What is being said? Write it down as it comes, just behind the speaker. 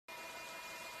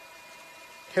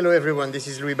Hello everyone, this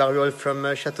is Louis Barriol from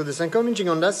Château de Saint-Côme in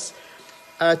Gigondas.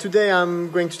 Today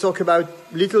I'm going to talk about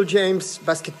Little James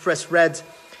Basket Press Rouge,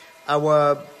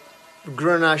 our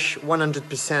Grenache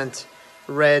 100%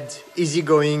 red,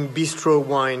 easygoing bistro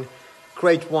wine.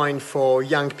 Great wine for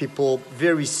young people,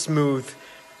 very smooth.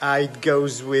 It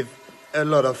goes with a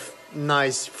lot of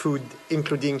nice food,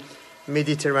 including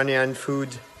Mediterranean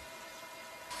food.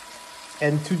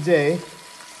 And today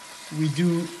we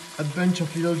do a bunch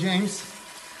of Little James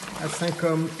at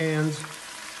Saint-Côme, and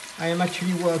I am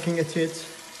actually working at it.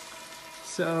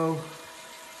 So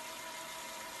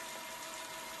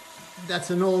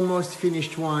that's an almost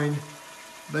finished wine,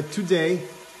 but today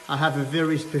I have a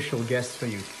very special guest for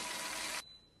you.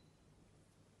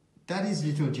 That is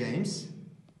Little James.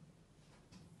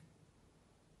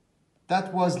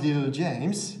 That was Little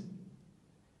James.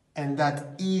 And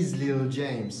that is Little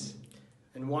James.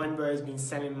 And Winebro has been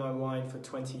selling my wine for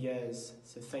 20 years,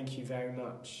 so thank you very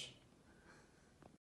much.